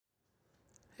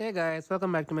Hey guys,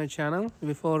 welcome back to my channel.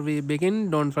 Before we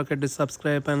begin, don't forget to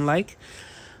subscribe and like.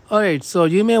 Alright, so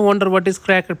you may wonder what is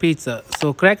cracker pizza.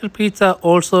 So cracker pizza,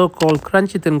 also called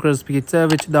crunchy thin crust pizza,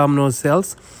 which Domino's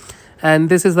sells. And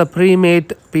this is the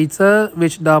pre-made pizza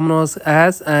which Domino's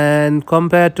has, and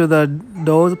compared to the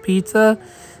dough pizza,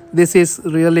 this is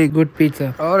really good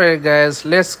pizza. Alright guys,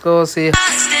 let's go see